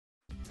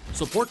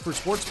Support for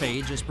Sports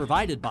Page is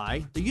provided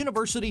by the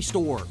University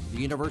Store.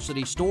 The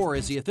University Store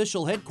is the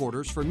official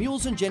headquarters for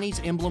Mules and Jenny's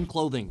emblem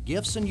clothing,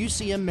 gifts, and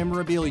UCM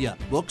memorabilia.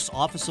 Books,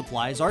 office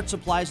supplies, art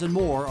supplies, and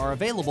more are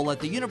available at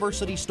the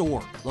University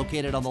Store,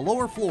 located on the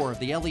lower floor of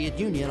the Elliott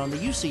Union on the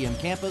UCM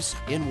campus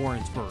in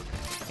Warrensburg.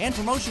 And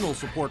promotional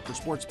support for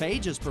Sports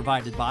Page is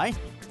provided by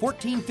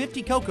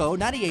 1450 Cocoa,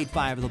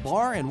 98.5 The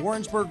Bar, and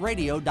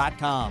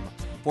WarrensburgRadio.com.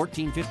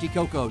 1450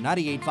 Cocoa,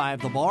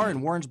 98.5 The Bar,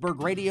 and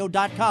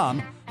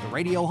WarrensburgRadio.com, the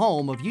radio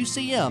home of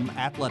UCM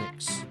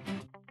Athletics.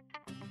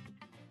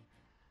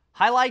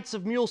 Highlights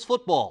of Mules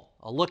football.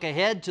 A look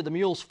ahead to the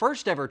Mules'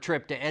 first ever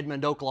trip to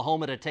Edmond,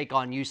 Oklahoma to take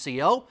on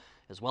UCO,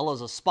 as well as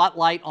a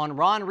spotlight on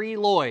Ronrei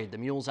Lloyd, the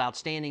Mules'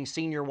 outstanding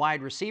senior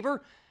wide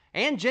receiver,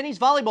 and Jenny's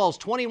volleyball's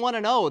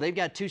 21-0. They've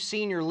got two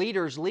senior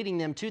leaders leading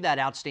them to that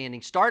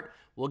outstanding start.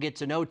 We'll get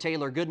to know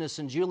Taylor Goodness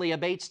and Julia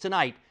Bates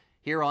tonight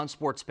here on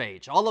Sports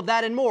Page. All of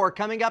that and more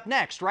coming up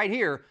next right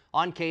here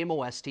on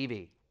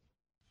KMOS-TV.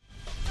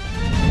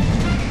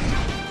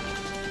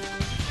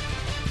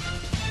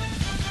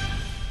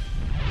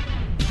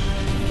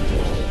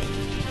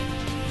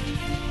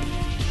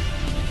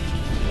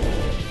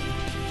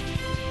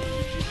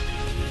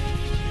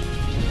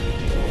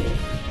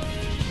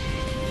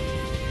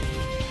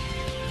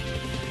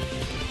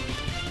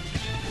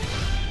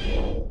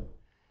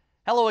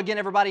 Hello again,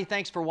 everybody.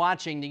 Thanks for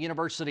watching the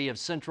University of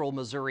Central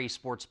Missouri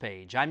Sports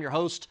Page. I'm your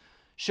host,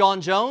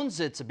 Shawn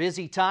Jones. It's a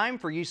busy time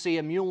for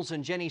UCM Mules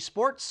and Jenny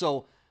Sports,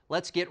 so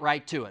let's get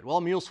right to it.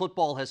 Well, Mules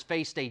football has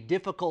faced a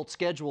difficult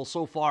schedule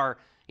so far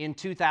in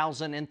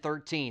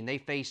 2013. They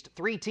faced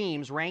three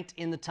teams ranked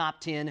in the top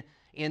 10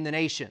 in the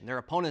nation. Their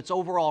opponent's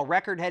overall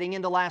record heading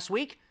into last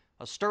week,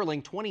 a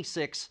sterling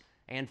 26-5.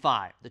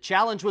 The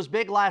challenge was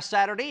big last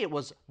Saturday. It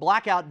was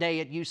blackout day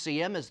at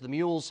UCM as the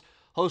Mules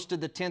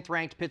hosted the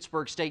 10th-ranked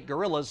Pittsburg State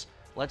Gorillas.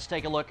 Let's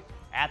take a look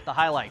at the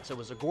highlights. It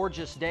was a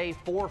gorgeous day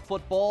for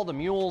football. The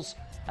Mules,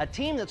 a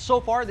team that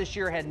so far this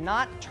year had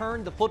not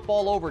turned the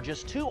football over,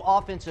 just 2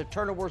 offensive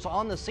turnovers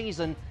on the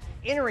season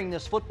entering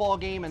this football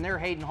game, and there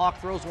Hayden Hawk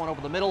throws one over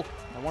the middle,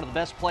 and one of the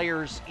best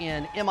players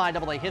in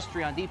MIAA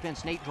history on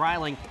defense, Nate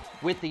Dreiling,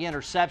 with the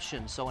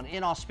interception. So an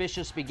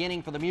inauspicious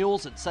beginning for the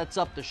Mules. It sets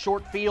up the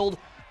short field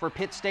for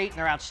Pitt State and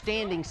their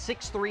outstanding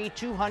 6'3",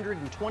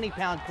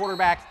 220-pound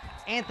quarterback,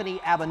 Anthony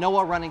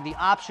Abanoa, running the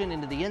option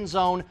into the end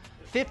zone.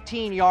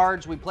 15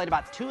 yards. We played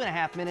about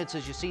 2.5 minutes,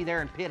 as you see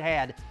there, and Pitt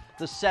had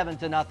the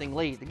 7-0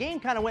 lead. The game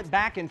kind of went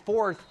back and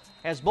forth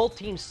as both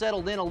teams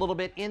settled in a little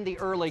bit in the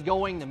early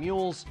going. The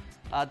Mules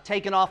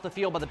taken off the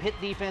field by the Pitt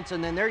defense,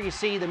 and then there you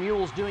see the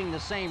Mules doing the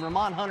same.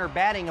 Ramon Hunter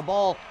batting a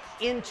ball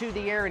into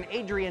the air, and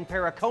Adrian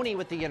Perricone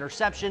with the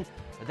interception.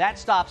 That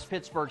stops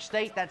Pittsburg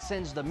State. That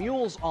sends the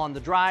Mules on the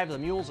drive. The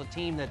Mules, a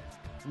team that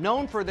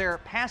known for their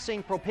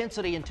passing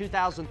propensity in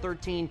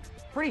 2013.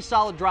 Pretty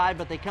solid drive,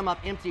 but they come up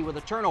empty with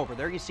a turnover.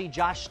 There you see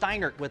Josh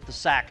Steinert with the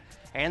sack.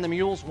 And the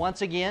Mules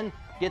once again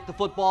get the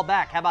football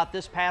back. How about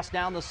this pass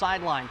down the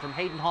sideline from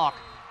Hayden Hawk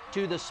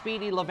to the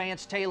speedy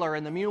Levance Taylor,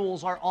 and the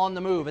Mules are on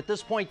the move. At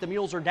this point, the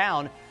Mules are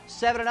down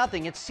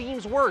 7-0. It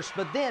seems worse,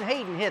 but then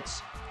Hayden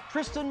hits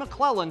Tristan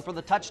McClellan for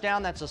the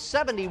touchdown. That's a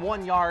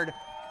 71-yard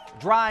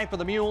drive for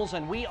the Mules,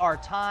 and we are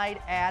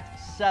tied at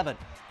 7.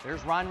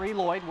 There's Ronrei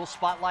Lloyd. We'll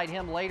spotlight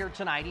him later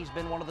tonight. He's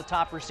been one of the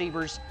top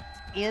receivers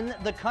in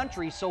the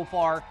country so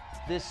far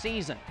this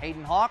season.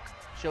 Hayden Hawk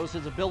shows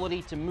his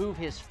ability to move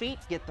his feet,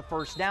 get the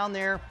first down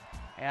there,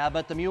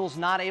 but the Mules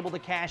not able to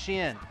cash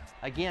in.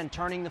 Again,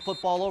 turning the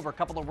football over. A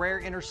couple of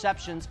rare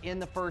interceptions in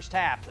the first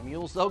half. The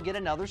Mules, though, get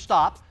another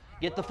stop.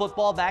 Get the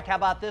football back. How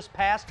about this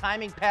pass?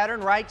 Timing pattern,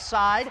 right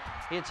side.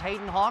 It's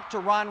Hayden Hawk to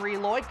Ronrei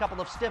Lloyd.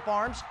 Couple of stiff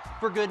arms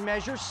for good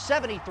measure.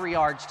 73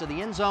 yards to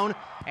the end zone.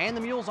 And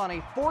the Mules on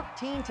a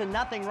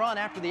 14-0 run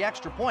after the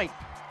extra point.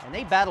 And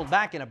they battled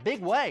back in a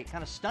big way.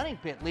 Kind of stunning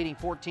Pitt, leading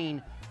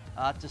 14-7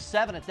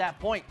 at that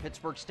point.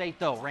 Pittsburg State,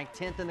 though, ranked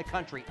 10th in the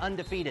country,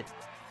 undefeated.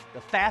 The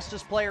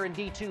fastest player in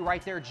D2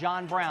 right there,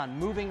 John Brown,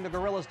 moving the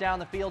Gorillas down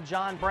the field.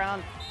 John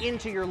Brown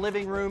into your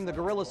living room. The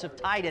Gorillas have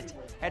tied it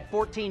at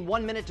 14,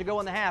 1 minute to go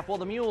in the half. Well,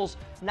 the Mules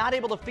not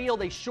able to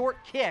field a short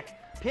kick.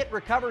 Pitt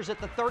recovers at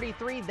the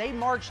 33. They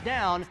march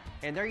down,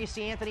 and there you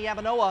see Anthony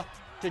Abanoa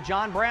to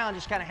John Brown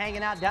just kind of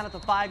hanging out down at the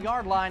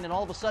 5-yard line, and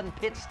all of a sudden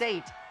Pitt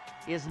State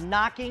is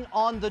knocking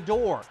on the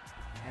door.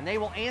 And they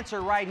will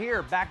answer right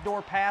here.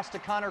 Backdoor pass to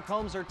Connor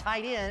Combs, their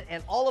tight end,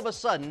 and all of a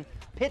sudden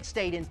Pitt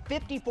State in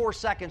 54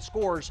 seconds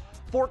scores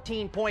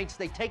 14 points.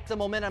 They take the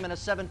momentum and a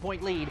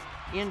 7-point lead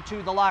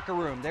into the locker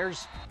room.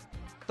 There's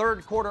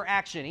third quarter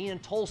action. Ian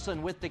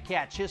Tolson with the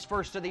catch, his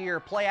first of the year.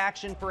 Play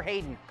action for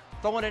Hayden,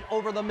 throwing it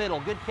over the middle.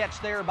 Good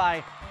catch there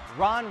by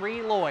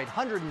Ronrei Lloyd.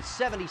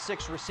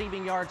 176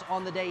 receiving yards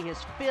on the day, his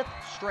 5th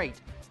straight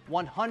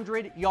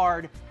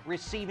 100-yard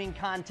receiving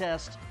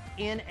contest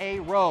in a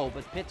row.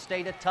 But Pitt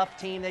State, a tough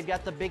team. They've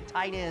got the big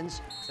tight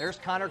ends. There's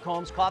Connor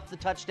Combs, caught the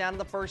touchdown in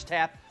the first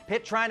half.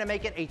 Pitt trying to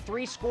make it a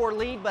 3-score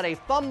lead, but a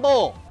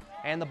fumble.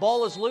 And the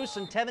ball is loose,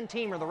 and Tevin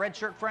Teamer, the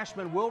redshirt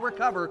freshman, will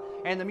recover.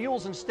 And the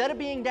Mules, instead of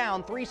being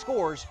down 3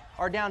 scores,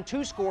 are down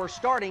 2 scores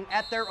starting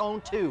at their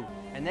own 2.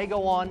 And they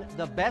go on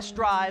the best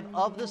drive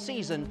of the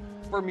season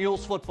for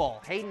Mules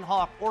football. Hayden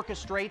Hawk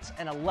orchestrates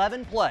an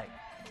 11-play,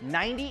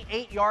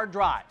 98-yard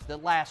drive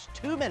that lasts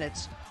 2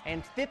 minutes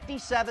and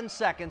 57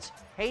 seconds.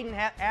 Hayden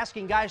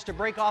asking guys to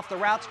break off the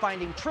routes,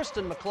 finding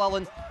Tristan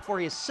McClellan for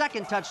his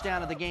 2nd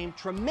touchdown of the game.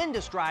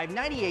 Tremendous drive,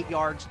 98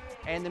 yards,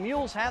 and the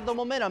Mules have the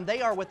momentum.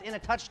 They are within a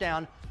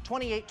touchdown,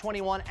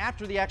 28-21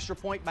 after the extra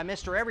point by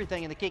Mr.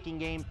 Everything in the kicking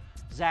game,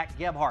 Zach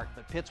Gebhardt.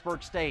 But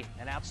Pittsburgh State,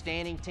 an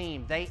outstanding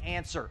team, they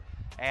answer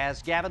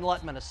as Gavin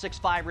Lutman, a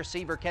 6'5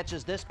 receiver,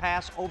 catches this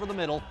pass over the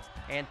middle,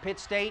 and Pitt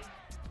State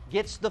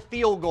gets the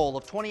field goal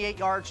of 28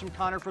 yards from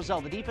Connor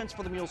Frizzell. The defense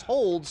for the Mules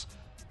holds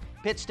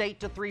Pitt State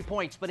to 3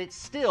 points, but it's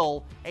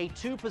still a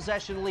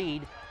 2-possession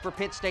lead for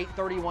Pitt State,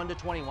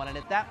 31-21. And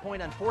at that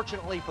point,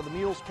 unfortunately for the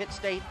Mules, Pitt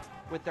State,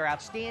 with their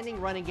outstanding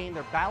running game,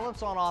 their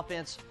balance on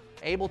offense,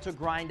 able to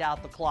grind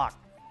out the clock.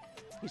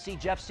 You see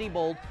Jeff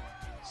Siebold,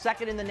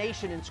 2nd in the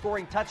nation in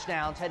scoring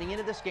touchdowns, heading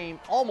into this game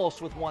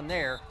almost with 1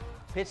 there.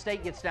 Pitt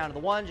State gets down to the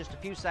 1, just a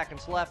few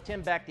seconds left.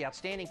 Tim Beck, the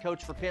outstanding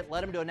coach for Pitt,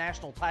 led him to a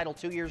national title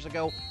 2 years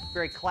ago.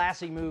 Very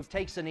classy move,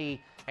 takes a knee,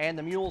 and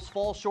the Mules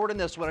fall short in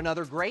this one.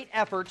 Another great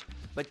effort,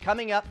 but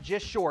coming up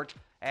just short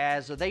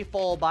as they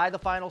fall by the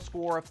final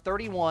score of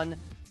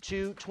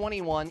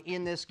 31-21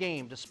 in this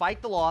game.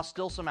 Despite the loss,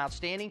 still some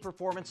outstanding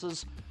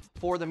performances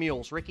for the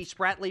Mules. Ricky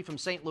Spratley from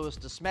St. Louis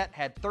de Smet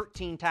had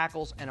 13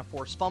 tackles and a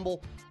forced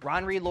fumble.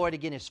 Ronrei Lloyd,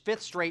 again, his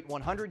 5th straight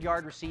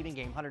 100-yard receiving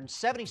game,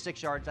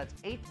 176 yards. That's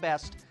 8th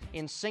best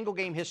in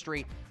single-game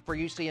history for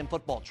UCM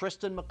football.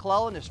 Tristan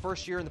McClellan, his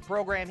 1st year in the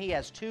program, he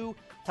has 2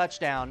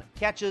 touchdown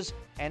catches.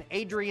 And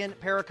Adrian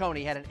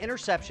Perricone had an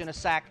interception, a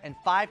sack, and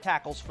 5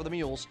 tackles for the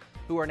Mules,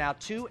 who are now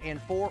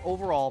 2-4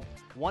 overall,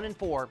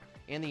 1-4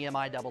 in the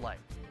MIAA.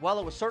 Well,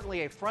 it was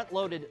certainly a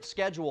front-loaded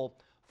schedule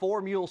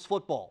for Mules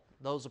football.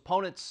 Those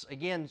opponents,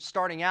 again,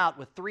 starting out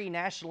with 3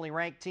 nationally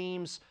ranked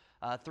teams,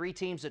 3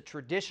 teams that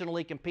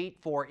traditionally compete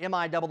for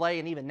MIAA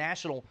and even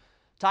national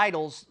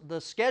titles. The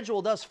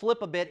schedule does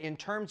flip a bit in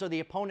terms of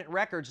the opponent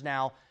records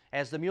now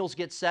as the Mules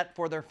get set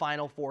for their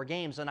final 4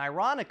 games. And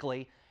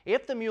ironically,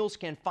 if the Mules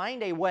can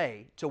find a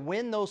way to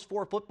win those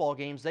 4 football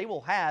games, they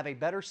will have a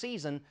better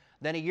season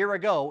than a year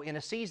ago, in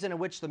a season in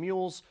which the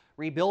Mules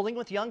rebuilding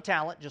with young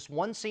talent, just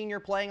 1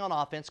 senior playing on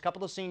offense, a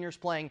couple of seniors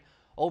playing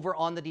over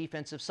on the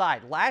defensive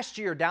side. Last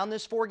year, down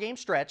this 4-game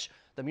stretch,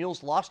 the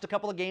Mules lost a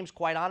couple of games.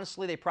 Quite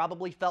honestly, they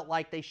probably felt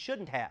like they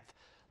shouldn't have.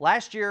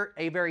 Last year,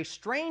 a very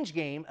strange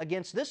game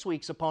against this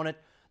week's opponent,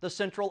 the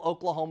Central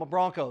Oklahoma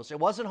Broncos. It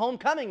wasn't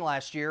homecoming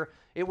last year,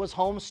 it was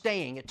home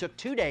staying. It took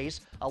 2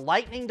 days, a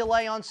lightning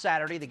delay on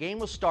Saturday. The game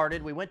was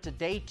started. We went to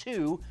day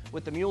 2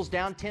 with the Mules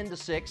down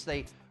 10-6.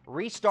 They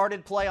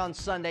restarted play on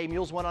Sunday.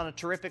 Mules went on a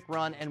terrific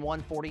run and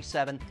won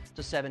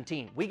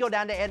 47-17. We go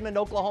down to Edmond,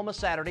 Oklahoma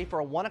Saturday for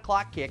a 1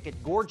 o'clock kick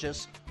at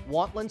gorgeous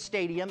Wantland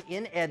Stadium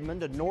in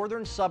Edmond, a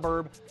northern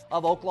suburb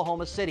of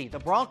Oklahoma City. The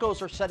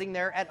Broncos are sitting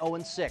there at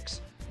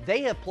 0-6.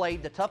 They have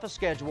played the toughest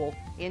schedule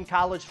in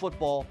college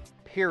football,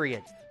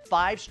 period.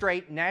 5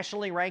 straight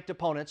nationally ranked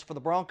opponents for the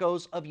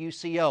Broncos of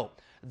UCO.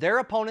 Their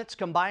opponents'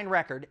 combined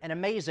record, an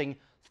amazing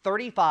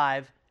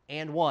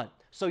 35-1.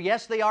 So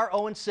yes, they are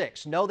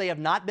 0-6. No, they have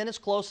not been as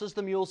close as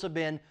the Mules have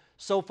been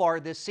so far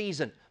this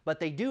season. But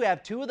they do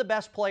have 2 of the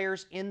best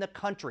players in the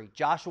country.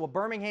 Joshua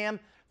Birmingham,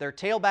 their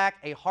tailback,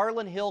 a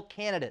Harlan Hill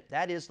candidate.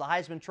 That is the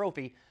Heisman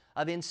Trophy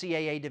of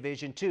NCAA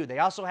Division II. They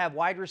also have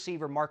wide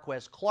receiver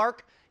Marquez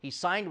Clark. He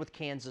signed with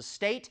Kansas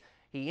State.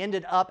 He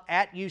ended up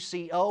at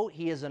UCO.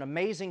 He is an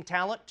amazing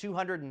talent,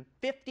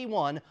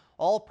 251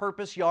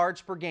 all-purpose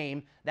yards per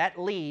game. That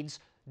leads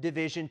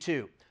Division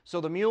II. So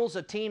the Mules,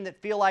 a team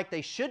that feel like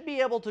they should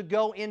be able to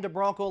go into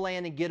Bronco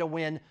Land and get a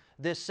win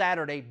this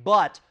Saturday,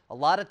 but a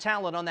lot of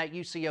talent on that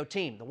UCO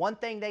team. The one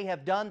thing they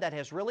have done that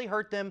has really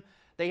hurt them,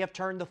 they have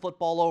turned the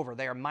football over.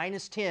 They are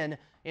 -10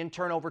 in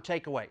turnover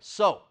takeaway.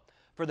 So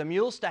for the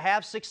Mules to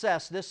have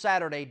success this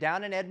Saturday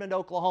down in Edmond,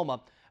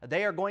 Oklahoma,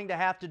 they are going to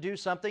have to do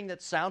something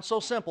that sounds so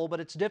simple,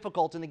 but it's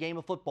difficult in the game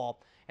of football,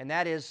 and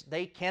that is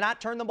they cannot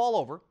turn the ball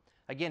over.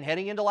 Again,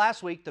 heading into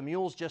last week, the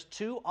Mules just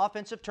 2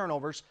 offensive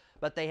turnovers,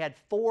 but they had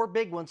 4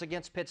 big ones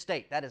against Pitt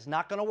State. That is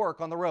not going to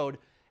work on the road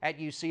at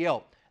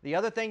UCO. The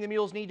other thing the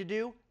Mules need to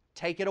do,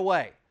 take it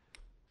away.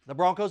 The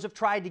Broncos have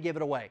tried to give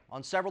it away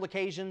on several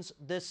occasions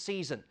this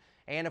season.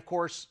 And, of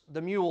course,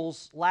 the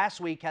Mules last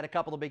week had a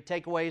couple of big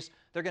takeaways.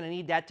 They're going to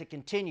need that to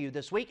continue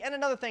this week. And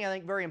another thing I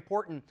think very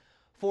important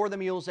for the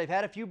Mules, they've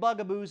had a few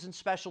bugaboos in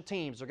special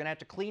teams. They're going to have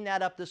to clean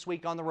that up this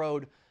week on the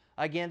road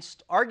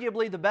against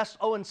arguably the best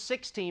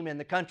 0-6 team in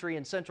the country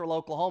in Central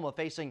Oklahoma,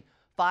 facing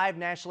 5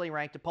 nationally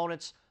ranked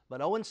opponents, but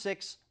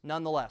 0-6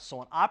 nonetheless.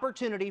 So an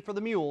opportunity for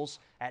the Mules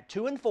at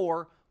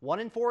 2-4,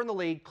 1-4 in the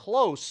league,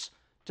 close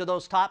to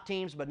those top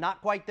teams, but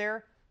not quite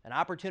there. An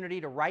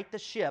opportunity to right the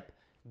ship,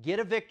 get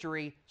a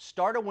victory,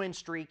 start a win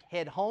streak,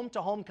 head home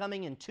to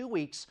homecoming in 2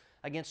 weeks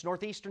against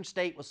Northeastern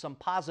State with some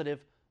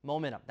positive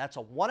momentum. That's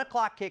a 1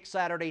 o'clock kick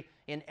Saturday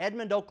in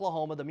Edmond,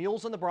 Oklahoma. The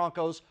Mules and the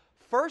Broncos,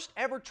 first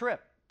ever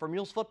trip for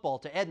Mules football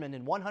to Edmond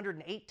in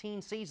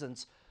 118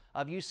 seasons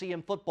of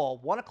UCM football.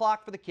 1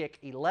 o'clock for the kick,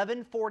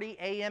 11:40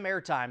 a.m.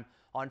 airtime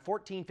on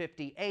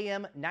 1450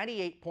 AM,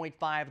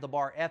 98.5 The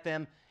Bar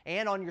FM,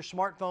 and on your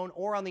smartphone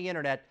or on the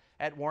internet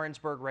at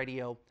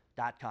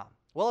warrensburgradio.com.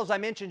 Well, as I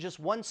mentioned, just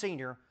one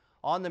senior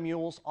on the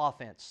Mules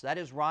offense. That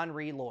is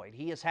Ronrei Lloyd.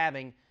 He is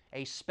having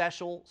a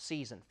special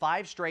season.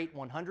 5 straight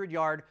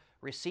 100-yard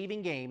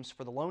receiving games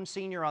for the lone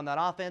senior on that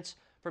offense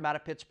from out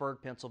of Pittsburgh,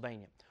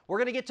 Pennsylvania. We're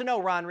going to get to know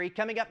Ronrei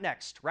coming up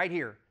next right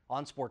here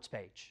on Sports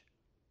Page.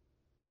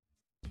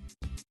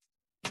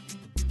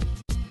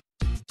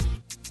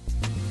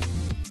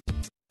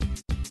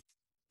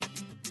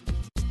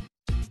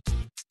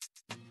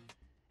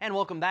 And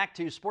welcome back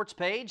to Sports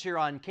Page here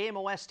on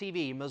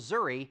KMOS-TV,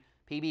 Missouri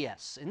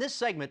PBS. In this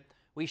segment,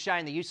 we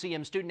shine the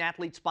UCM Student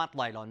Athlete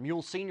Spotlight on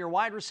Mules senior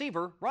wide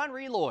receiver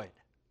Ronrei Lloyd.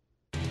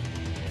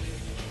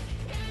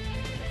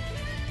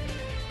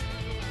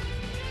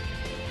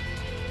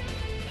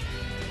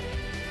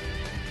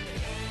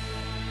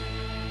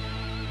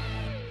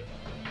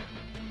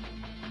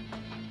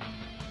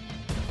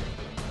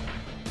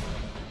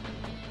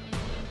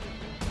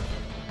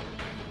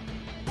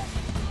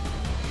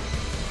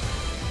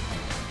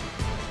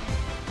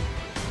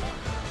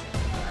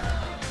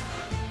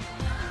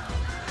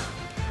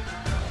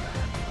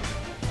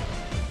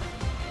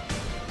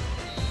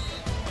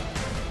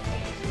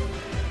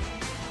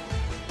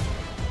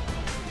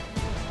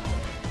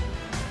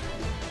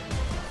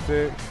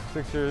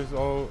 Six years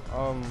old.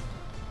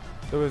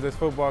 There was this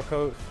football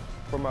coach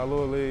from my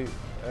little league,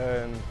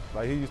 and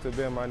like he used to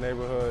be in my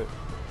neighborhood.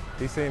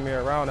 He seen me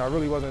around. I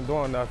really wasn't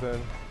doing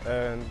nothing,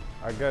 and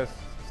I guess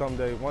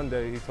one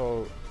day he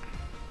told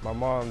my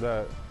mom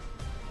that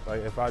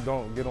like if I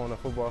don't get on the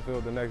football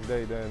field the next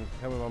day, then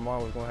him and my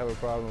mom was gonna have a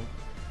problem.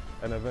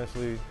 And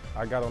eventually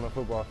I got on the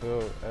football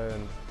field,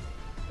 and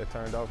it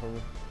turned out for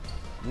me.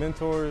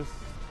 Mentors.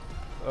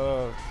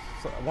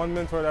 One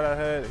mentor that I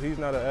had, he's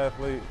not an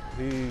athlete.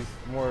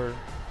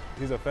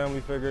 He's a family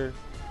figure.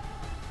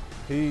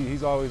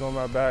 He's always on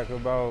my back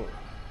about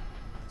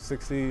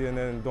succeeding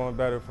and doing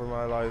better for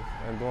my life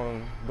and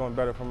doing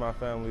better for my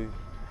family.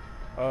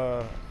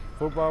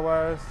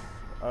 Football-wise,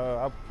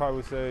 I'd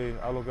probably say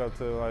I look up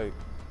to like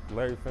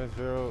Larry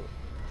Fitzgerald,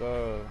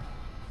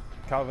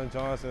 Calvin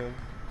Johnson.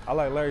 I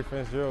like Larry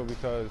Fitzgerald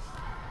because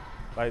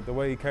like the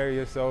way he carries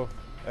himself,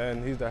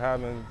 and he's the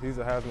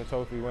Heisman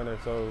Trophy winner,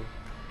 so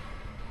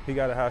he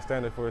got a high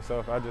standard for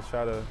himself. I just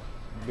try to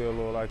be a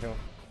little like him.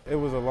 It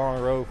was a long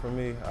road for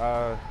me.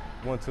 I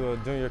went to a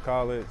junior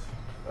college,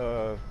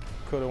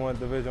 could have went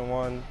Division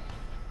I,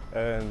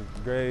 and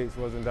grades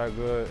wasn't that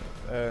good.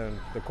 And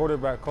the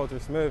quarterback, Coach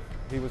Smith,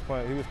 he was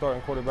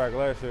starting quarterback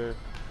last year.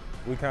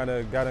 We kind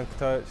of got in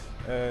touch,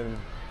 and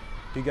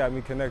he got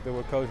me connected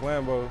with Coach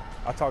Lambo.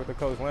 I talked to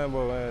Coach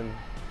Lambo, and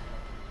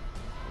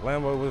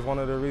Lambo was one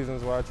of the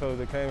reasons why I chose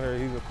to come here.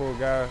 He's a cool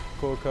guy,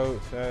 cool coach,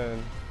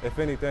 and if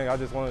anything, I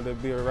just wanted to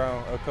be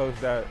around a coach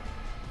that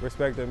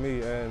respected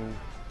me and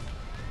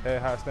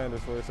had high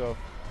standards for himself.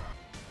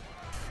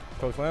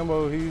 Coach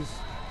Lambo, he's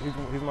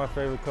my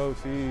favorite coach.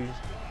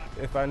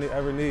 If I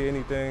ever need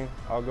anything,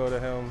 I'll go to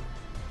him,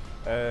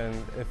 and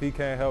if he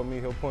can't help me,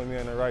 he'll point me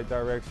in the right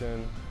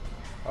direction.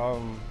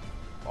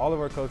 All of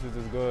our coaches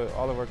is good.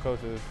 All of our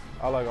coaches,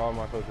 I like all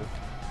my coaches.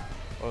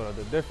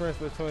 The difference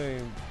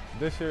between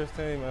this year's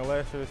team and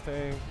last year's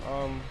team,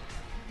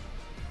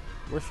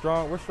 we're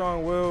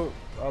strong-willed.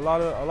 A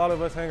lot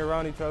of us hang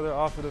around each other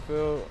off of the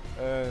field,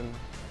 and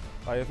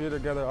like if you're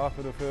together off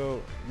of the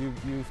field,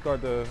 you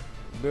start to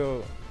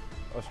build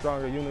a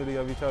stronger unity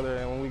of each other.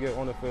 And when we get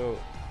on the field,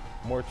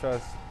 more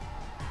trust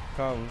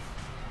comes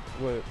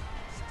with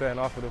staying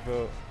off of the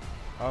field.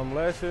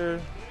 Last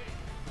year,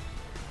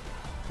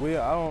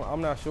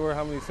 I'm not sure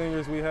how many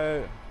seniors we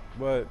had,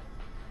 but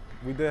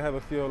we did have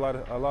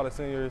a lot of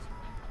seniors.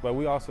 But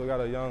we also got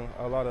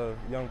a lot of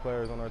young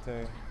players on our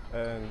team,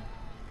 and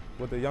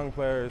with the young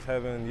players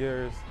having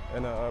years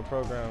in a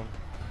program,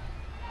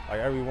 like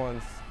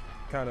everyone's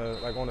kind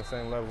of like on the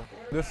same level.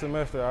 This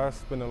semester, I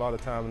spend a lot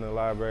of time in the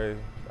library.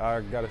 I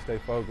got to stay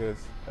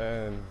focused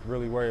and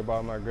really worry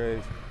about my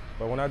grades.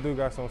 But when I do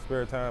got some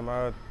spare time,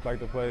 I like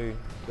to play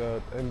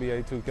the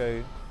NBA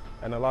 2K,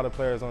 and a lot of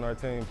players on our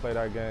team play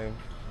that game,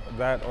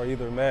 that or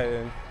either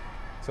Madden.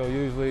 So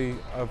usually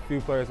a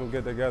few players will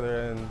get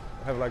together and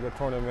have like a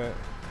tournament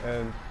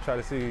and try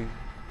to see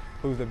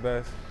who's the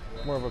best,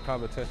 more of a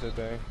competition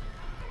thing.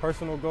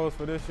 Personal goals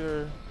for this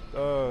year,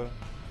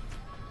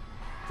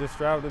 just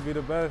strive to be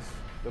the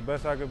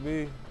best I could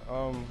be.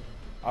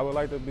 I would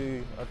like to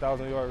be a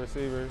 1,000-yard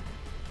receiver.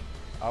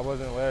 I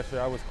wasn't last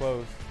year, I was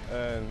close,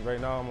 and right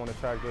now I'm on the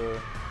track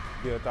to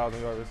be a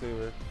 1,000-yard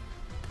receiver.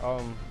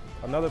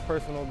 Another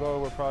personal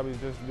goal would probably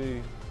just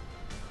be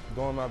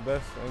doing my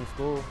best in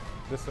school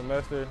this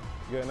semester,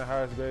 getting the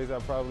highest grades I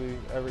probably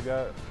ever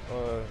got,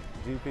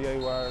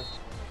 GPA-wise.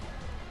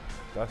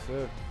 That's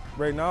it.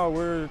 Right now,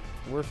 we're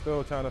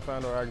still trying to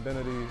find our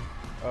identity.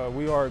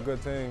 We are a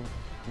good team,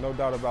 no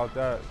doubt about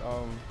that.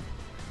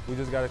 We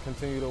just got to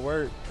continue to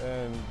work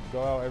and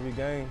go out every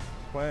game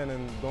playing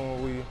and doing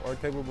what we are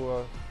capable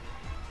of.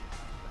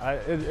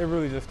 It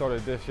really just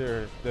started this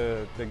year.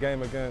 The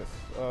game against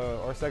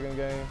our second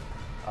game,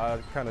 I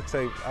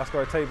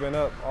started taping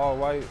up all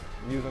white,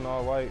 using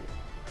all white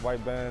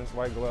bands,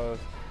 white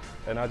gloves,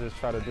 and I just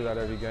try to do that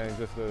every game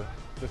just to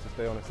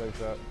stay on the safe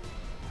side.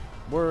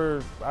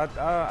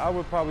 I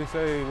would probably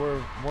say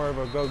we're more of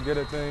a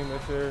go-get-it team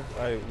this year.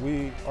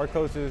 Like our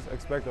coaches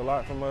expect a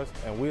lot from us,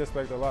 and we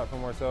expect a lot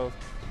from ourselves.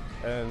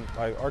 And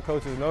like our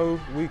coaches know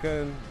we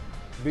can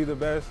be the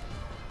best.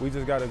 We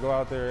just got to go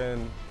out there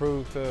and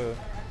prove to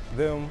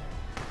them,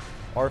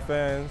 our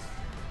fans,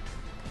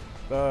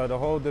 the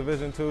whole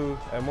Division II,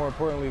 and more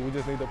importantly, we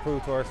just need to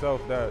prove to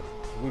ourselves that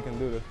we can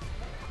do this.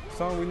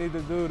 Something we need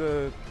to do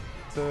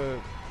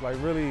to like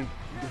really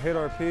hit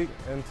our peak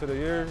into the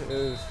year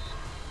is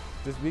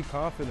just be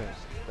confident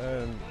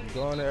and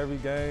go into every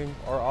game.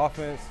 Our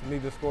offense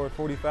need to score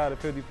 45 to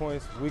 50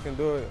 points. We can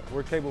do it.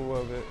 We're capable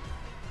of it.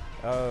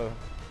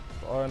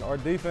 Our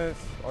defense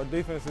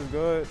is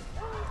good.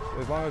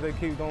 As long as they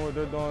keep doing what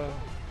they're doing,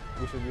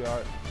 we should be all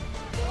right.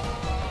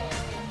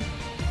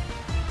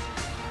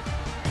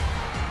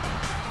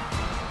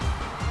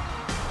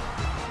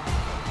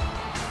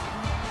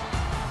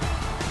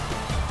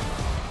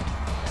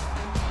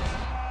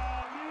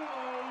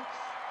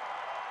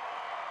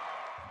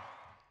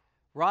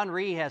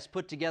 Ronrei has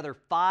put together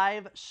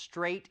 5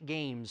 straight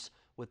games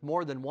with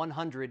more than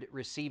 100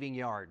 receiving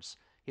yards.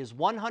 His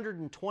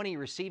 120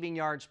 receiving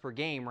yards per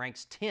game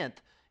ranks 10th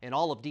in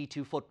all of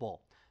D2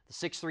 football. The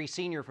 6'3"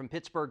 senior from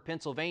Pittsburgh,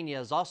 Pennsylvania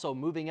is also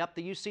moving up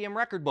the UCM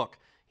record book.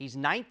 He's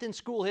 9th in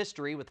school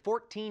history with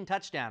 14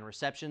 touchdown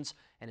receptions,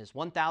 and his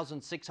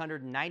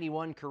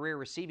 1,691 career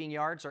receiving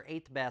yards are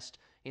 8th best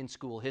in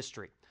school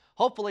history.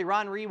 Hopefully,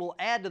 Ronrei will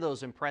add to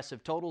those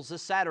impressive totals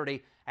this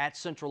Saturday at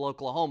Central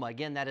Oklahoma.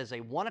 Again, that is a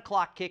 1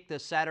 o'clock kick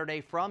this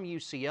Saturday from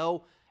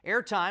UCO.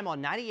 Airtime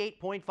on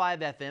 98.5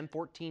 FM,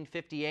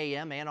 1450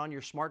 AM, and on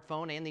your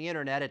smartphone and the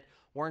internet at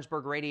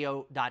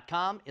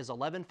warrensburgradio.com is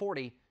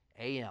 1140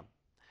 AM.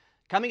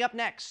 Coming up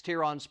next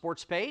here on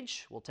Sports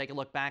Page, we'll take a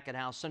look back at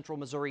how Central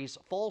Missouri's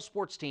fall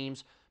sports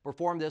teams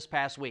performed this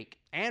past week.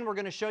 And we're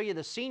going to show you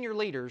the senior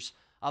leaders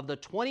of the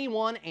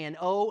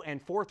 21-0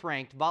 and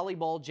 4th-ranked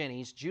volleyball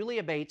Jennies,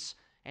 Julia Bates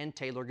and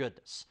Taylor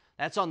Goodness.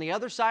 That's on the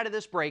other side of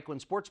this break when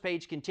Sports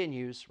Page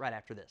continues right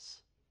after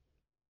this.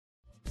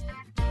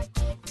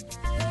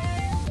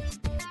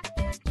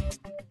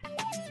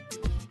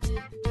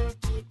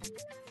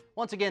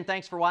 Once again,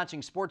 thanks for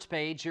watching Sports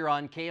Page here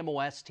on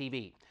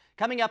KMOS-TV.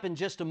 Coming up in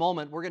just a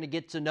moment, we're going to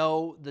get to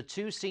know the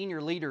 2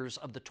 senior leaders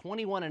of the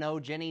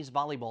 21-0 Jennies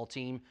volleyball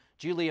team,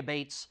 Julia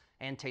Bates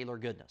and Taylor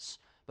Goodness.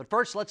 But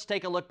first, let's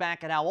take a look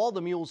back at how all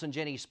the Mules and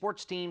Jennies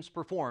sports teams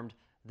performed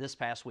this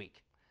past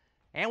week.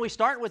 And we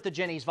start with the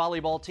Jennies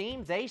volleyball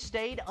team. They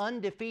stayed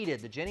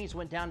undefeated. The Jennies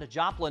went down to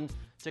Joplin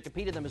to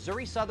compete in the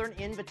Missouri Southern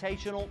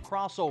Invitational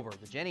Crossover.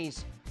 The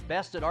Jennies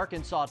bested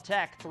Arkansas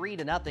Tech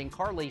 3-0.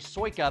 Carly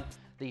Soika,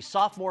 the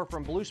sophomore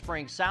from Blue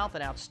Springs South,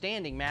 an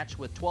outstanding match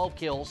with 12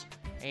 kills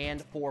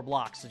and 4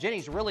 blocks. The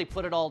Jennies really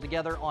put it all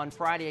together on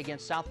Friday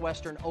against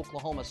Southwestern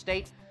Oklahoma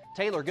State.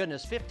 Taylor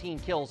Goodness, 15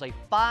 kills, a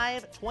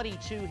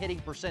 .522 hitting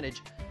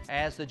percentage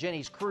as the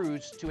Jennies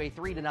cruised to a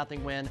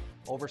 3-0 win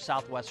over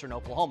Southwestern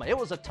Oklahoma. It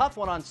was a tough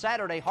one on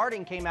Saturday.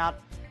 Harding came out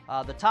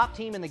the top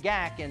team in the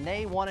GAC, and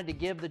they wanted to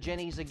give the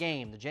Jennies a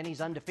game. The Jennies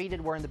undefeated,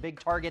 wearing the big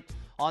target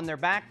on their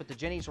back, but the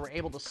Jennies were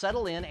able to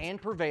settle in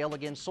and prevail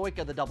against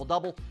Soika, the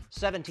double-double,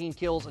 17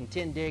 kills and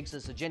 10 digs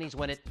as the Jennies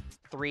win it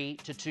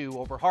 3-2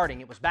 over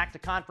Harding. It was back to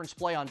conference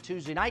play on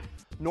Tuesday night.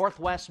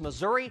 Northwest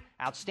Missouri,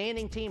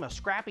 outstanding team, a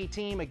scrappy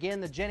team.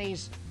 Again, the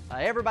Jennies,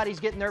 everybody's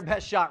getting their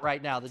best shot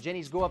right now. The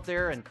Jennies go up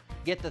there and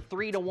get the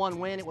 3-1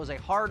 win. It was a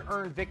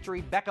hard-earned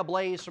victory. Becca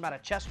Blaze from out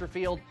of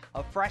Chesterfield,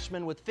 a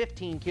freshman with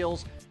 15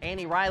 kills.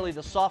 Annie Riley,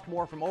 the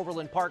sophomore from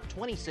Overland Park,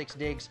 26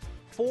 digs.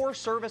 4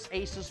 service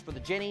aces for the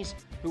Jennies,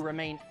 who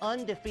remain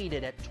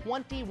undefeated at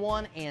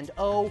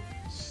 21-0,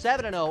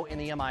 7-0 in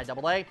the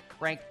MIAA,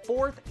 ranked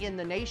 4th in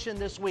the nation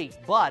this week.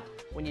 But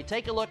when you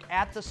take a look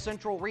at the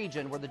Central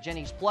region where the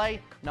Jennies play,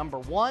 number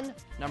 1,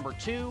 number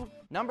 2,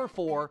 number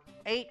 4,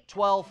 8,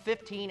 12,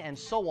 15, and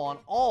so on,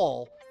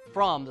 all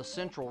from the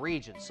Central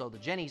region. So the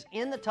Jennies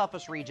in the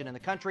toughest region in the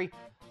country,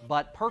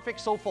 but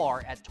perfect so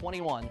far at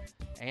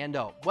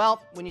 21-0.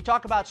 Well, when you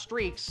talk about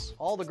streaks,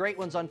 all the great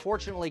ones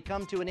unfortunately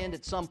come to an end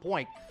at some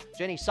point.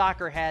 Jennies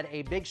soccer had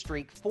a big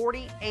streak,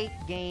 48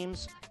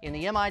 games in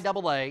the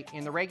MIAA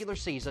in the regular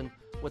season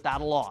without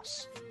a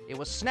loss. It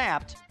was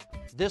snapped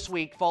this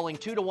week, falling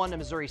 2-1 to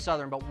Missouri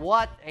Southern, but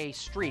what a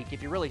streak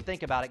if you really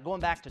think about it, going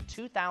back to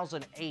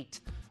 2008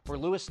 for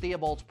Louis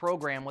Theobald's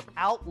program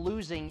without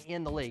losing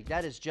in the league.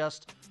 That is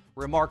just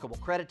remarkable.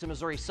 Credit to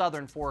Missouri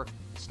Southern for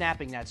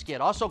snapping that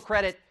skid. Also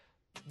credit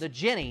the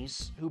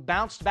Jennies, who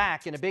bounced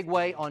back in a big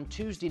way on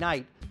Tuesday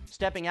night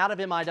Stepping out of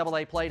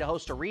MIAA play to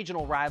host a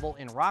regional rival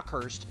in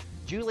Rockhurst,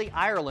 Julie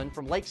Ireland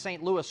from Lake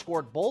St. Louis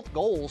scored both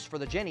goals for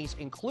the Jennies,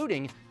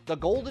 including the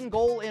golden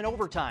goal in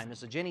overtime as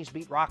the Jennies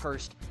beat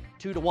Rockhurst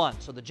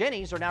 2-1. So the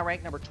Jennies are now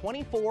ranked number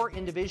 24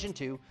 in Division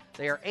II.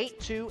 They are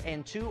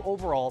 8-2-2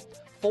 overall,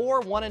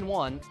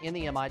 4-1-1 in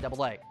the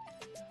MIAA.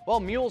 Well,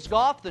 Mules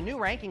Golf, the new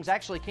rankings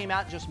actually came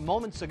out just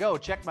moments ago.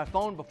 Checked my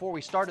phone before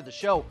we started the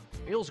show.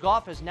 Mules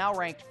Golf is now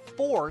ranked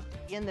 4th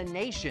in the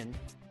nation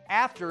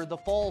after the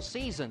fall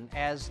season,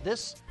 as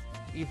this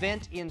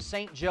event in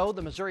St. Joe,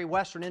 the Missouri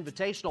Western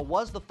Invitational,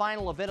 was the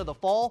final event of the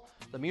fall.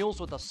 The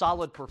Mules with a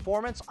solid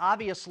performance,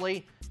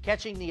 obviously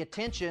catching the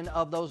attention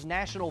of those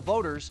national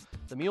voters.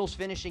 The Mules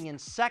finishing in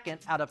 2nd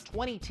out of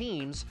 20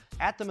 teams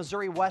at the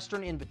Missouri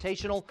Western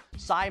Invitational.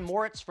 Cy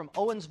Moritz from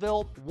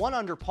Owensville, 1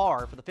 under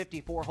par for the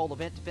 54-hole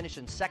event to finish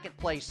in 2nd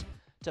place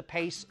to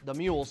pace the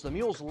Mules. The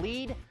Mules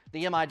lead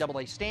the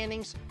MIAA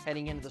standings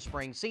heading into the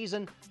spring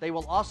season. They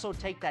will also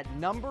take that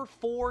number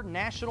 4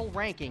 national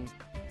ranking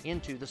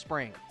into the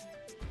spring.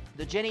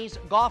 The Jennies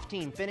golf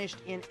team finished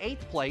in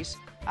 8th place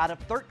out of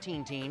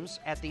 13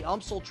 teams at the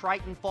UMSL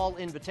Triton Fall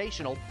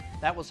Invitational.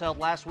 That was held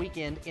last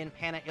weekend in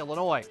Panna,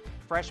 Illinois.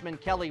 Freshman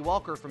Kelly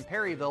Walker from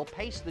Perryville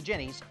paced the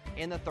Jennies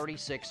in the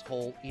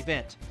 36-hole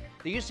event.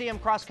 The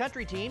UCM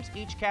cross-country teams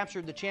each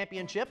captured the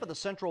championship of the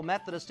Central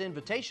Methodist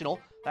Invitational.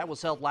 That was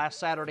held last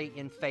Saturday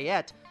in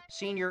Fayette.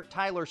 Senior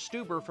Tyler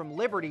Stuber from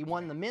Liberty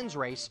won the men's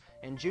race,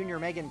 and junior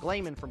Megan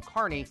Glayman from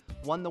Kearney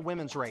won the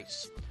women's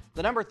race.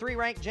 The number 3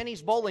 ranked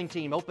Jennies bowling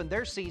team opened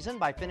their season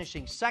by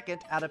finishing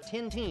 2nd out of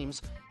 10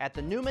 teams at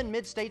the Newman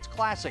Mid-States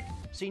Classic.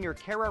 Senior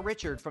Kara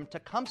Richard from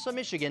Tecumseh,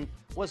 Michigan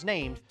was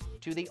named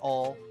to the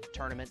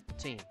all-tournament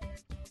team.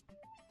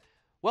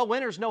 Well,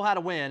 winners know how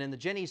to win, and the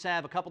Jennies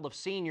have a couple of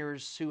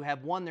seniors who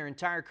have won their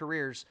entire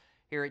careers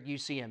here at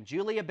UCM.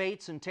 Julia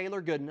Bates and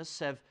Taylor Goodness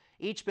have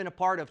each been a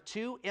part of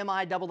 2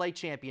 MIAA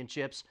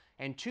championships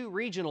and 2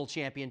 regional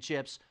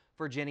championships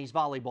for Jennies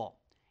volleyball.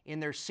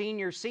 In their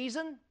senior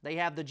season, they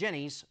have the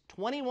Jennies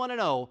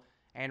 21-0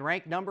 and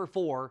ranked number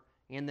 4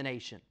 in the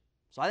nation.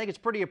 So I think it's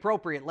pretty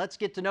appropriate. Let's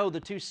get to know the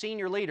 2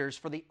 senior leaders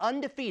for the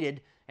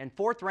undefeated and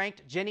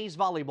 4th-ranked Jennies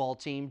volleyball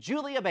team,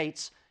 Julia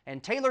Bates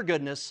and Taylor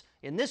Goodness,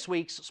 in this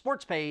week's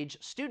Sports Page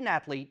Student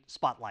Athlete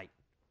Spotlight.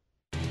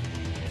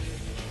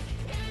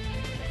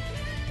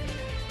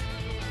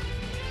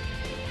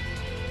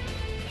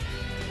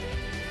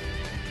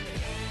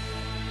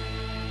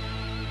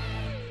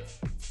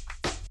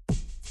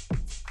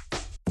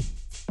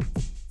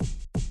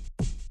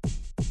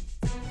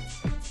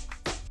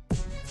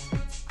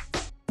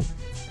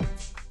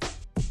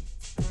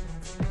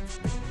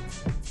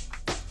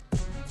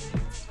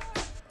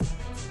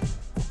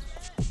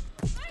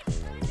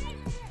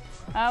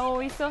 Well,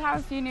 we still have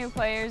a few new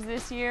players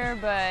this year,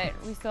 but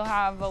we still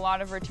have a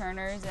lot of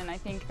returners, and I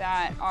think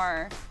that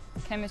our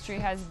chemistry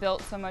has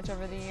built so much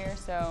over the year,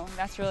 so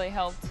that's really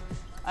helped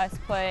us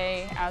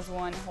play as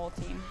one whole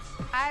team.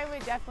 I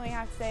would definitely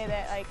have to say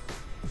that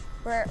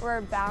we're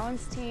a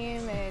balanced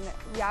team, and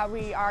yeah,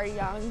 we are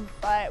young,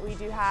 but we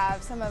do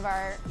have some of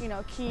our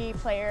key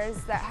players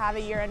that have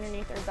a year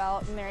underneath their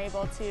belt, and they're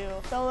able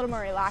to feel a little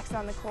more relaxed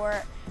on the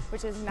court,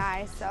 which is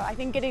nice. So I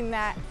think getting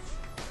that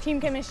team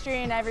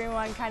chemistry and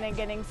everyone kind of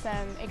getting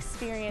some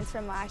experience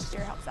from last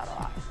year helps out a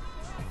lot.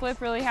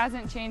 Flip really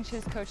hasn't changed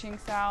his coaching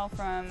style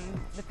from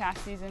the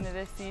past season to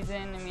this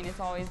season. I mean, it's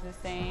always the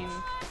same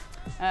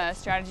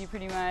strategy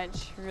pretty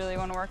much. We really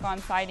want to work on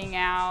siding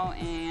out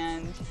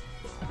and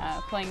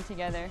playing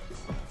together.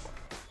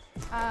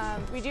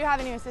 We do have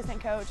a new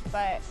assistant coach,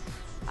 but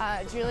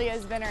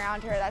Julia's been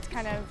around her. That's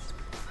kind of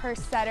her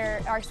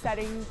setter, our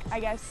setting, I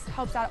guess,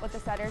 helps out with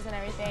the setters and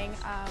everything.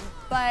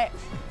 But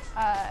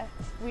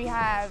we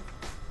have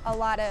a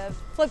lot of,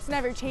 Flip's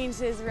never changed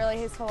his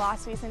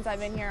philosophy since I've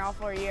been here all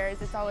 4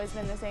 years. It's always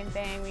been the same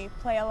thing. We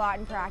play a lot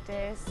in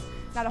practice.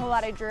 Not a whole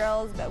lot of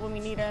drills, but when we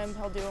need him,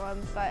 he'll do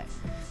them. But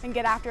and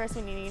get after us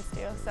when he needs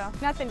to. So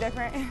nothing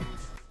different.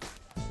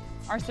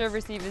 Our serve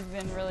receive has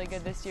been really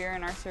good this year,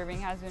 and our serving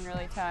has been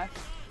really tough.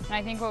 And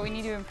I think what we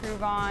need to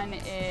improve on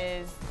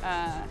is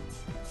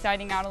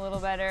siding out a little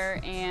better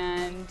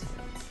and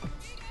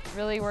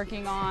really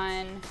working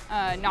on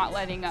not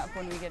letting up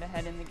when we get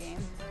ahead in the game.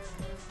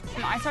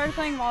 I started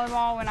playing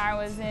volleyball when I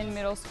was in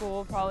middle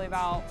school, probably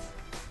about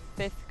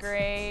 5th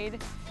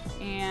grade.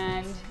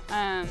 And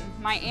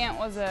my aunt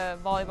was a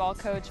volleyball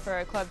coach for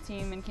a club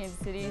team in Kansas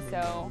City,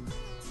 so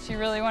she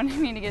really wanted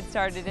me to get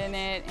started in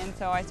it. And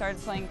so I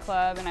started playing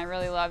club, and I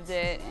really loved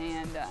it.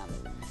 And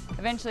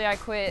eventually I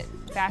quit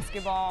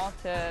basketball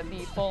to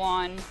be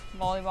full-on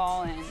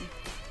volleyball, and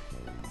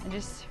I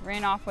just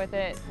ran off with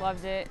it,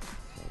 loved it.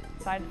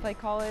 Decided to play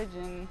college,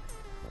 and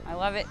I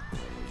love it.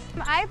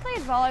 I played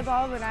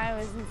volleyball when I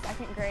was in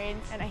 2nd grade,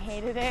 and I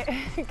hated it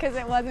because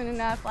it wasn't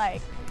enough,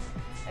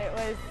 it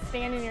was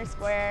stand in your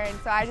square, and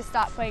so I just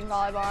stopped playing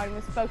volleyball and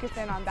was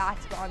focusing on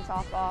basketball and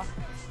softball.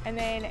 And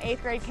then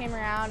 8th grade came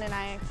around and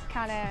I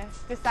kind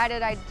of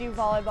decided I'd do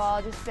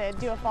volleyball just to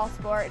do a fall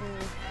sport, and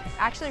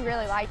actually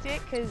really liked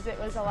it because it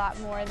was a lot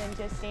more than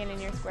just standing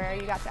in your square.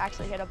 You got to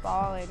actually hit a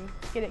ball and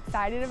get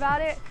excited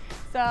about it.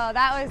 So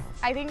that was,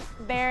 I think,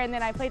 there. And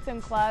then I played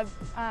some club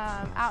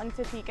out in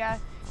Topeka,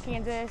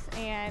 Kansas,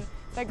 and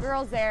the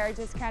girls there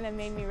just kind of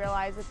made me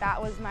realize that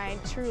that was my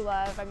true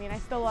love. I mean, I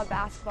still love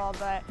basketball,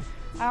 but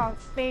I don't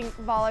think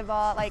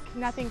volleyball, like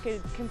nothing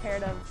could compare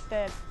to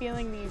the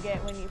feeling that you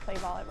get when you play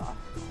volleyball.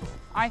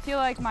 I feel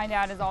like my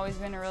dad has always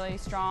been a really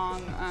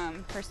strong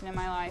person in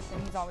my life,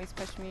 and he's always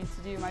pushed me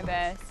to do my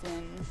best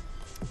and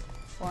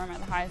perform at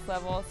the highest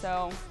level.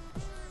 So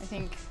I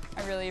think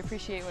I really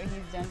appreciate what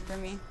he's done for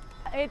me.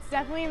 It's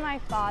definitely my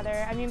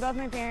father. I mean, both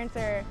my parents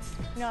are,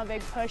 a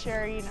big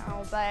pusher,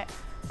 but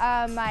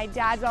my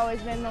dad's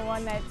always been the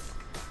one that's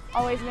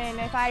always been,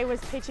 if I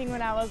was pitching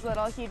when I was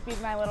little, he'd be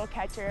my little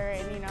catcher,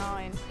 and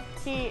and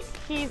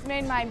he's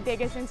been my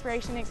biggest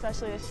inspiration,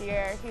 especially this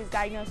year. He was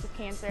diagnosed with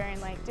cancer,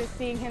 and just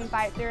seeing him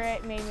fight through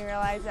it made me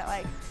realize that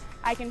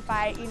I can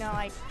fight,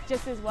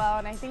 just as well.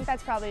 And I think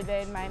that's probably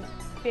been my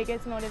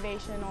biggest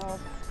motivational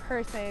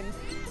person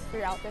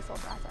throughout this whole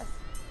process.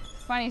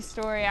 Funny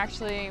story,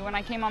 actually, when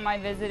I came on my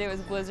visit, it was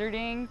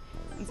blizzarding,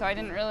 and so I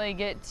didn't really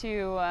get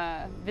to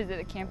visit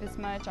the campus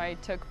much. I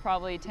took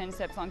probably 10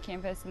 steps on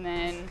campus, and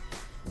then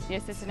the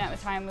assistant at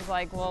the time was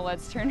like, well,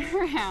 let's turn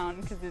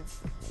around because it's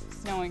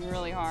snowing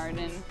really hard.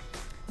 And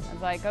I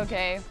was like,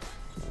 okay.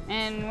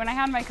 And when I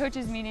had my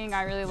coaches meeting,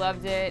 I really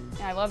loved it.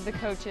 I loved the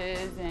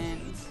coaches, and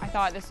I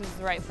thought this was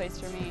the right place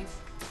for me.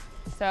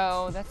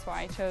 So that's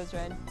why I chose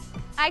Red.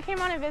 I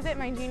came on a visit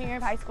my junior year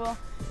of high school.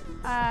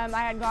 I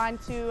had gone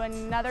to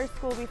another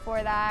school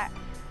before that,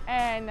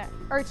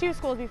 or 2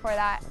 schools before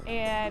that,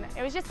 and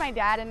it was just my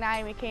dad and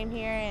I. We came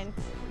here, and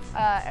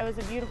it was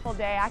a beautiful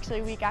day, actually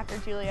a week after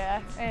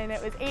Julia, and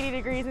it was 80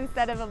 degrees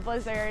instead of a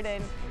blizzard.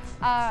 And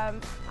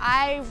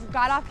I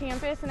got off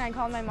campus and I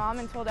called my mom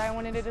and told her I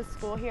wanted to do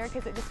school here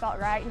because it just felt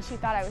right, and she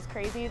thought I was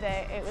crazy,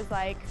 that it was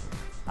like,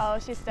 oh,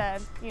 it's just a,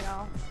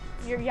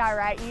 yeah,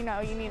 right,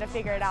 you need to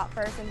figure it out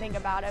first and think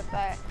about it.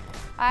 But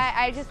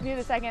I just knew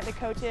the second the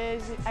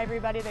coaches,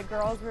 everybody, the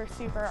girls were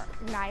super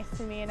nice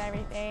to me and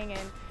everything,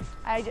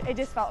 and it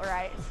just felt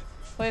right.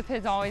 Cliff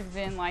has always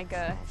been like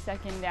a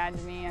second dad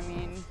to me. I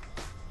mean,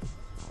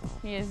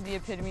 he is the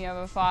epitome of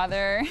a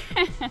father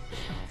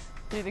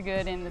through the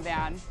good and the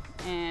bad.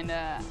 And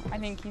I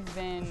think he's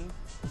been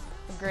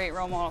a great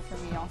role model for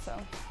me also.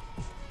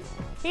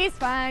 He's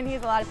fun.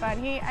 He's a lot of fun.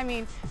 I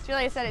mean,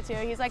 Julia said it too.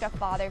 He's like a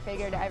father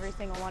figure to every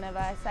single one of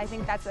us. I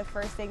think that's the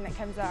first thing that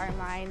comes to our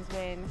minds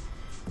when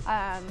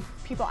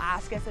people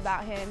ask us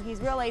about him.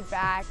 He's real laid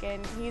back,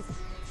 and he's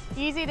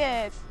easy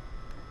to,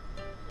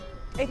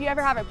 if you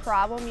ever have a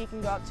problem, you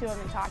can go up to him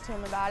and talk to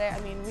him about it. I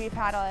mean, we've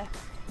had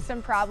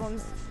some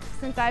problems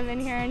since I've been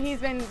here, and he's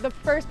been the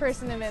first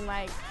person to been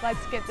like,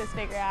 let's get this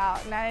figured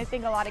out. And I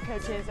think a lot of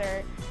coaches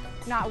are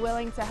not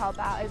willing to help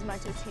out as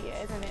much as he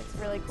is, and it's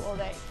really cool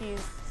that he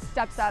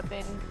steps up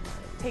and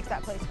takes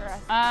that place for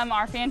us.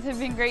 Our fans have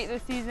been great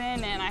this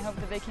season, and I hope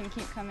that they can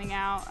keep coming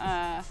out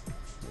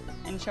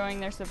and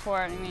showing their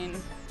support. I mean,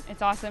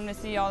 it's awesome to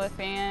see all the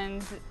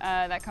fans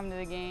that come to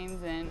the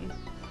games, and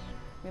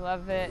we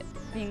love it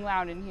being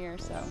loud in here,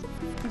 so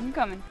keep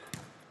coming.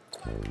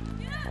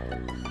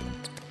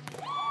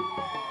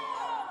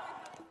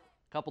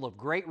 Couple of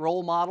great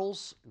role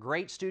models,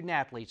 great student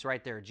athletes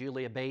right there,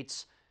 Julia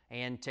Bates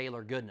and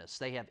Taylor Goodness.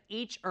 They have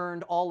each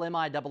earned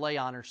All-MIAA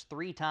honors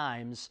 3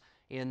 times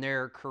in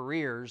their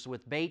careers,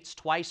 with Bates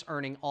twice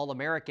earning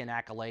All-American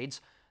accolades.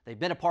 They've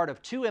been a part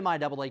of 2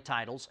 MIAA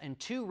titles and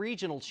 2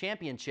 regional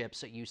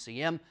championships at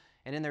UCM.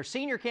 And in their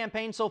senior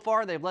campaign so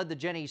far, they've led the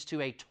Jennies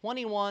to a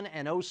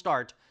 21-0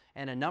 start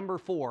and a number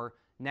 4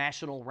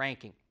 national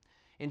ranking.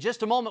 In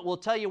just a moment, we'll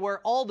tell you where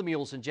all the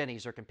Mules and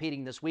Jennies are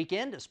competing this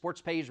weekend as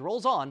Sports Page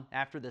rolls on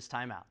after this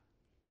timeout.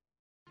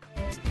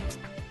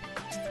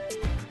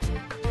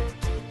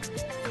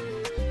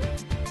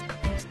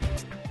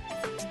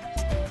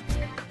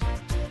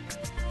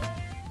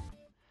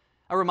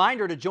 A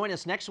reminder to join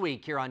us next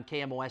week here on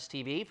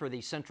KMOS-TV for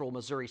the Central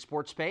Missouri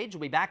Sports Page.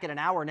 We'll be back in an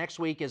hour next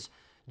week as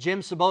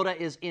Jim Sabota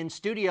is in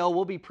studio.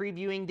 We'll be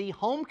previewing the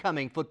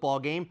homecoming football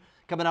game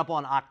coming up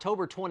on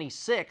October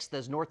 26th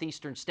as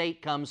Northeastern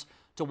State comes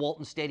to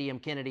Walton Stadium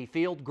Kennedy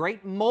Field.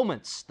 Great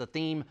moments, the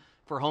theme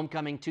for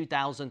Homecoming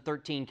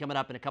 2013, coming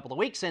up in a couple of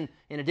weeks. And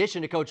in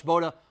addition to Coach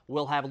Boda,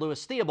 we'll have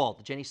Louis Theobald,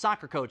 the Jenny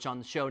soccer coach, on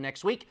the show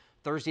next week,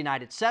 Thursday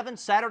night at 7,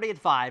 Saturday at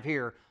 5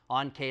 here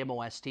on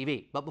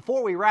KMOS-TV. But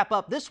before we wrap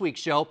up this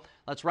week's show,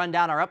 let's run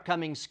down our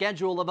upcoming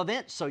schedule of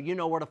events so you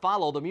know where to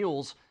follow the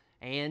Mules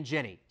and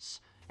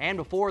Jennies. And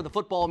before the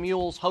football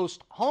Mules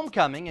host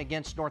homecoming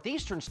against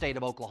Northeastern State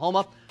of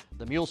Oklahoma,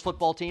 the Mules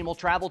football team will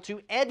travel to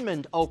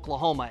Edmond,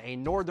 Oklahoma, a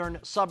northern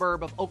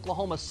suburb of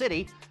Oklahoma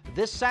City,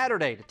 this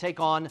Saturday to take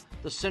on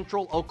the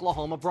Central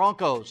Oklahoma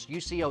Broncos,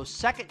 UCO's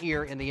second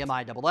year in the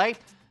MIAA.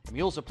 The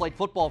Mules have played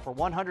football for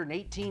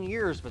 118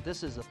 years, but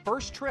this is the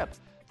first trip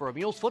for a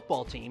Mules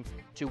football team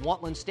to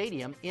Wantland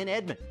Stadium in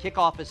Edmond.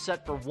 Kickoff is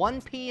set for 1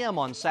 p.m.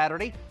 on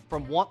Saturday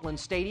from Wantland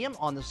Stadium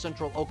on the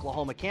Central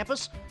Oklahoma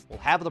campus. We'll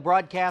have the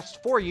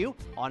broadcast for you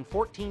on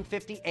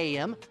 1450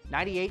 AM,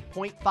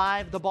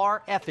 98.5 The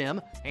Bar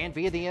FM, and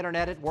via the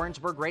internet at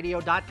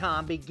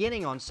warrensburgradio.com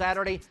beginning on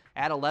Saturday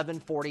at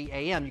 11:40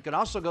 a.m. You can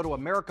also go to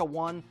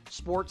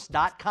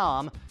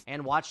AmericaOneSports.com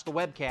and watch the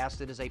webcast.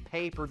 It is a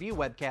pay-per-view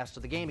webcast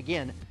of the game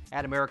again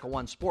at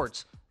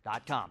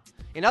AmericaOneSports.com.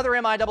 In other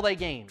MIAA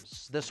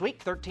games this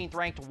week, 13th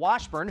ranked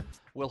Washburn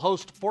will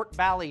host Fort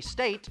Valley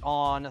State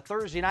on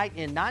Thursday night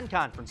in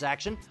non-conference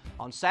action.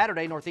 On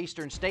Saturday,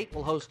 Northeastern State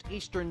will host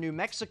Eastern New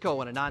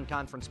Mexico in a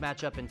non-conference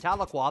matchup in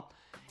Tahlequah.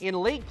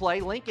 In league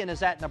play, Lincoln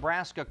is at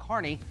Nebraska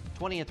Kearney.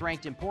 20th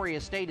ranked Emporia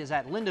State is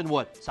at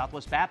Lindenwood.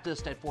 Southwest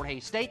Baptist at Fort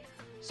Hays State.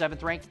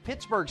 7th ranked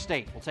Pittsburgh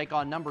State will take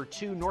on number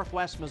 2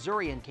 Northwest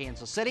Missouri in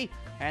Kansas City.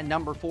 And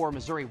number 4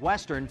 Missouri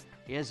Western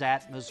is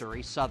at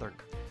Missouri Southern.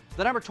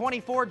 The number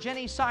 24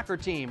 Jennies soccer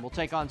team will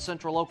take on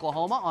Central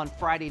Oklahoma on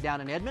Friday down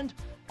in Edmond.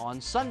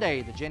 On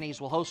Sunday, the Jennies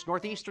will host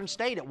Northeastern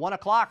State at 1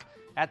 o'clock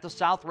at the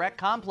South Rec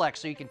Complex.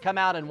 So you can come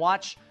out and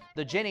watch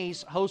the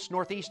Jennies host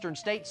Northeastern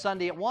State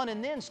Sunday at 1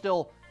 and then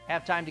still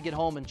have time to get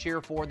home and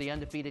cheer for the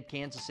undefeated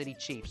Kansas City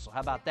Chiefs. So how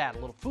about that? A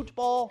little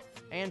football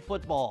and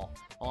football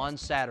on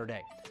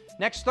Saturday.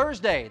 Next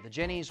Thursday, the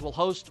Jennies will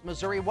host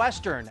Missouri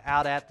Western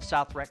out at the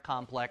South Rec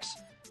Complex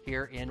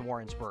here in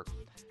Warrensburg.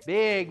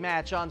 Big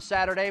match on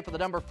Saturday for the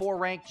number 4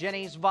 ranked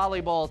Jennies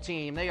volleyball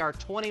team. They are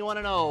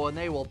 21-0 and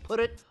they will put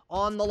it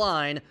on the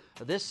line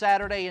this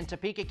Saturday in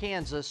Topeka,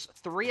 Kansas.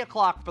 3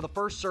 o'clock for the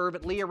first serve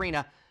at Lee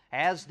Arena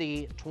as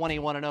the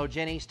 21-0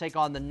 Jennies take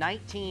on the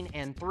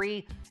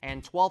 19-3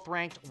 and 12th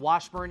ranked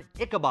Washburn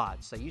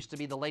Ichabods. They used to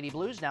be the Lady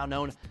Blues, now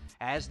known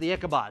as the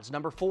Ichabods.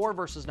 Number 4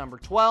 versus number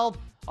 12.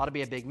 Ought to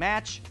be a big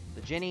match.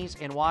 The Jennies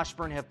and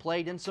Washburn have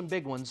played in some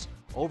big ones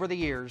over the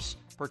years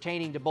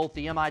pertaining to both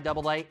the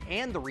MIAA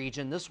and the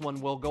region. This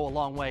one will go a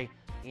long way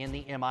in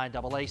the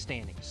MIAA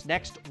standings.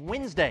 Next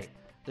Wednesday,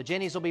 the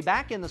Jennies will be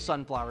back in the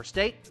Sunflower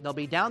State. They'll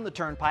be down the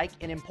turnpike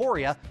in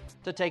Emporia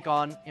to take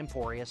on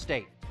Emporia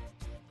State.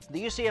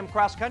 The UCM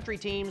cross-country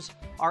teams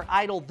are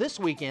idle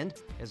this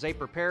weekend as they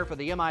prepare for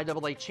the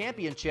MIAA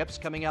Championships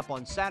coming up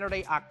on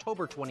Saturday,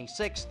 October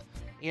 26th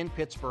in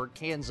Pittsburgh,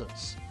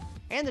 Kansas.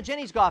 And the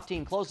Jennies golf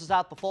team closes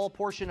out the fall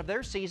portion of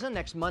their season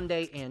next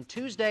Monday and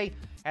Tuesday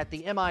at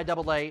the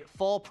MIAA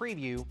Fall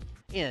Preview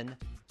in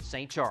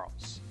St.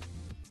 Charles.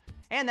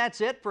 And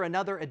that's it for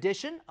another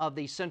edition of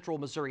the Central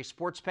Missouri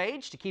Sports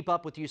Page. To keep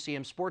up with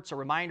UCM Sports, a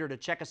reminder to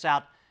check us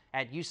out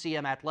at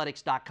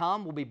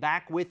UCMathletics.com. We'll be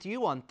back with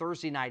you on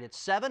Thursday night at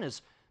 7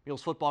 as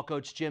Mules football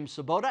coach Jim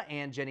Sabota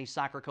and Jennies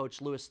soccer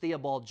coach Louis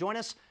Theobald join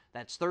us.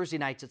 That's Thursday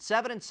nights at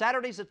 7 and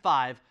Saturdays at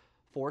 5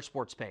 for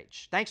Sports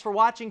Page. Thanks for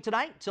watching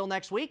tonight. Till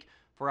next week,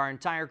 for our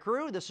entire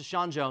crew, this is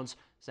Shawn Jones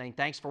saying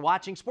thanks for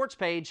watching Sports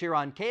Page here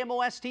on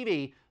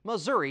KMOS-TV,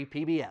 Missouri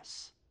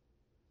PBS.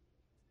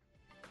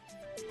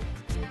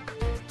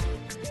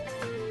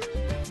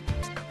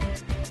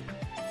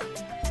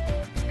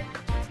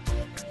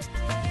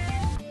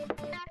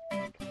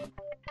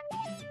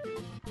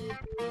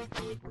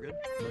 We're good?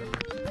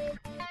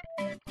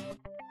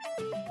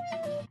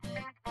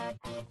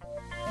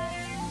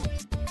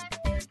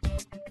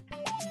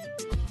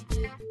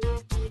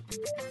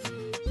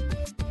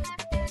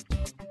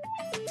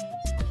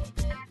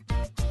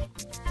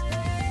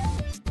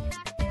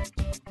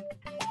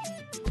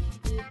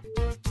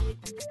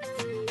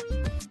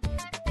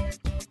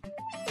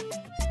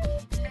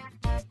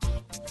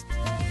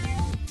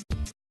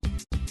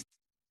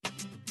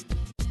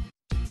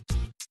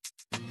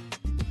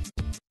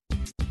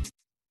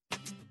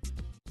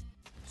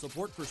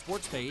 Support for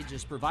Sports Page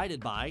is provided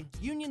by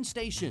Union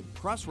Station,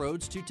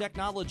 Crossroads to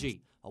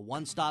Technology, a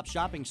one-stop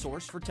shopping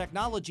source for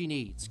technology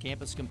needs,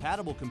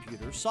 campus-compatible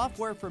computers,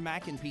 software for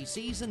Mac and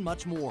PCs, and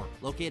much more.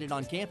 Located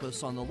on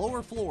campus on the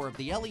lower floor of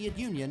the Elliott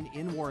Union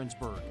in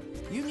Warrensburg.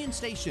 Union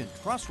Station,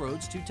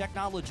 Crossroads to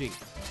Technology.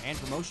 And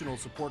promotional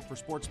support for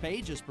Sports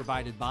Page is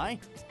provided by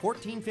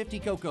 1450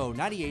 Cocoa,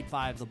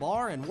 98.5 The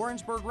Bar, and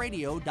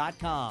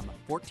WarrensburgRadio.com.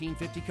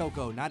 1450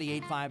 Cocoa,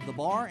 98.5 The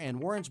Bar,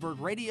 and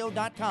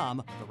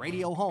WarrensburgRadio.com, the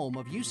radio home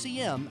of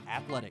UCM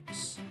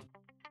Athletics.